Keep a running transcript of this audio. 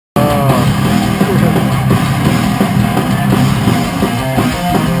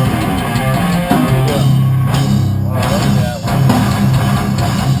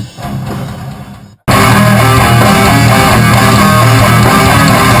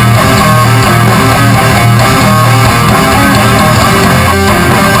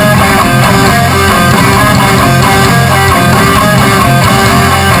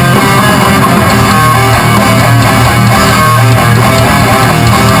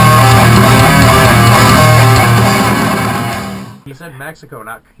Mexico,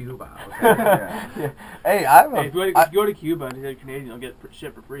 not Cuba. Okay? Yeah. Hey, I'm if you go to Cuba and you're Canadian, you'll get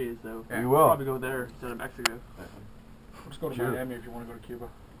shit for free. So you will probably go there instead of Mexico. Just go to Miami if you want to go to Cuba.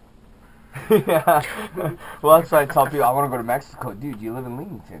 Yeah. Well, that's why I tell people I want to go to Mexico. Dude, you live in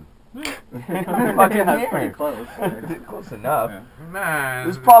Leamington. Fucking That's pretty close. Close enough. Yeah. Man.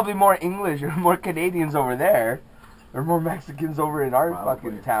 There's probably more English or more Canadians over there. Or more Mexicans over in our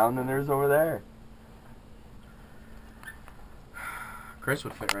fucking town than there's over there. Chris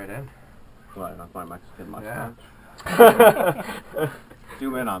would fit right in. Well, that's my Mexican mustache. Yeah.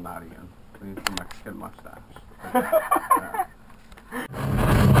 Zoom in on that again. We need some Mexican mustache. Yeah.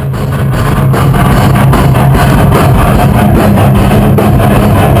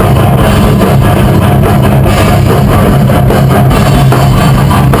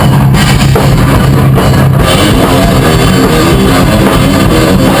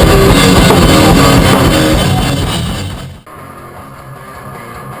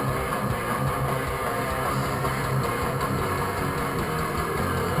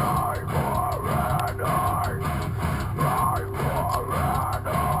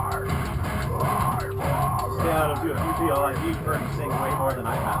 You've heard him sing way more than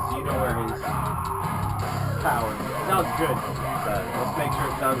I have, so you know where his power is. It sounds good. Let's make sure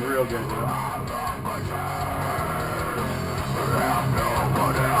it sounds real good, you know?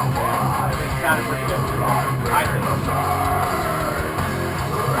 I think it sounded pretty good. I think.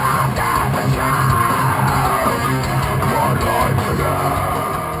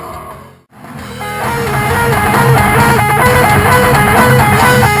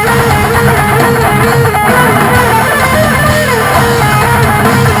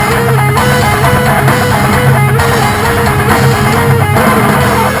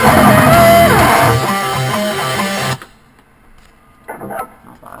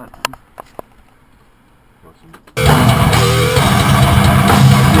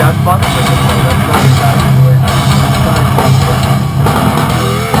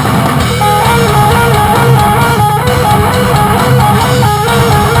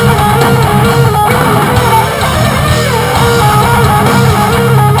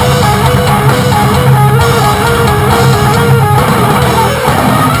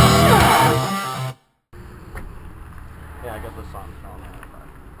 Yeah, I got this song going.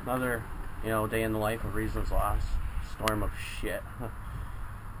 Another, day in the life of Reason's Lost. Storm of shit.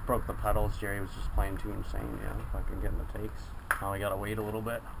 Broke the pedals. Jerry was just playing too insane, fucking getting the takes. Now we gotta wait a little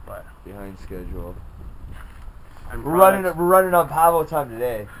bit, but Behind schedule. I'm We're running on Pavo time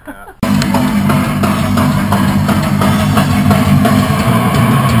today. Yeah.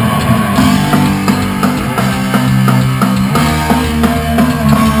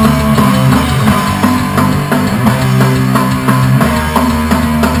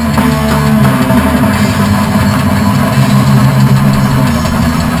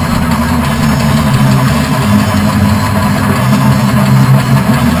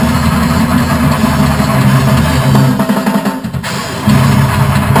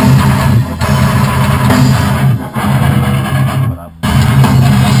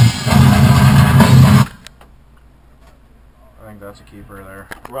 That's a keeper there.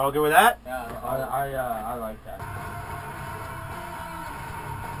 we're all good with that? Yeah, I like that.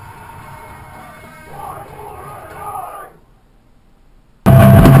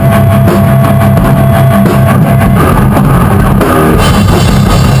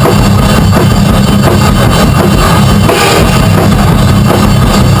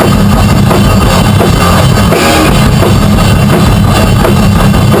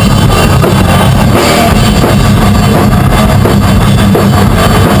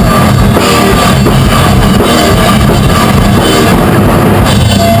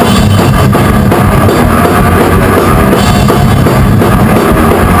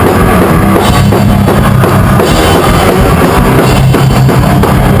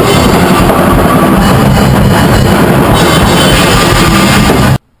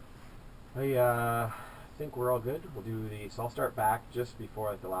 I think we're all good. We'll do so I'll start back just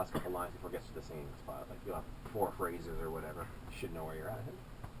before the last couple lines before it gets to the singing spot. You'll have 4 phrases or whatever. You should know where you're at.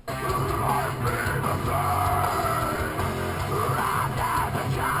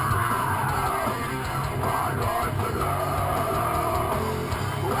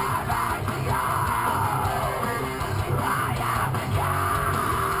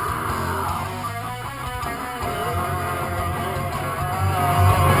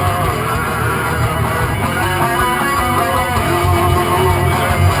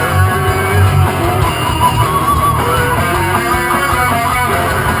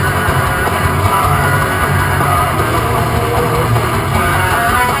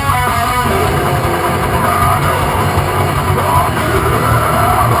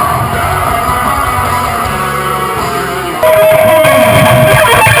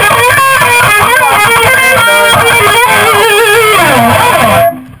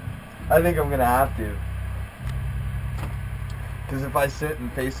 I think I'm gonna have to. Because if I sit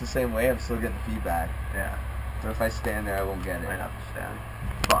and face the same way, I'm still getting feedback. Yeah. So if I stand there, I won't get it. Might have to stand.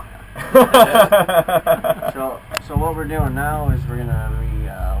 Fuck. So what we're doing now is we're gonna be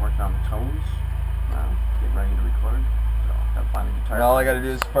working on the tones. Getting ready to record. So gotta find a guitar. And all I gotta do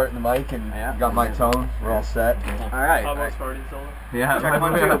is fart in the mic and Yeah. got my tone. We're all set. Alright. Almost farted solo. Yeah. Check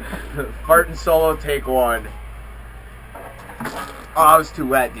 1, 2. Fart and solo, take 1. Oh, I was too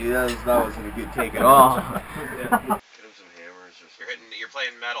wet, dude. That wasn't a good take at all. Get him some hammers or something. You're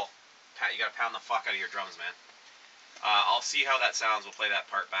playing metal. You gotta pound the fuck out of your drums, man. I'll see how that sounds. We'll play that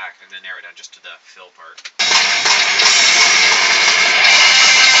part back and then narrow it down just to the fill part.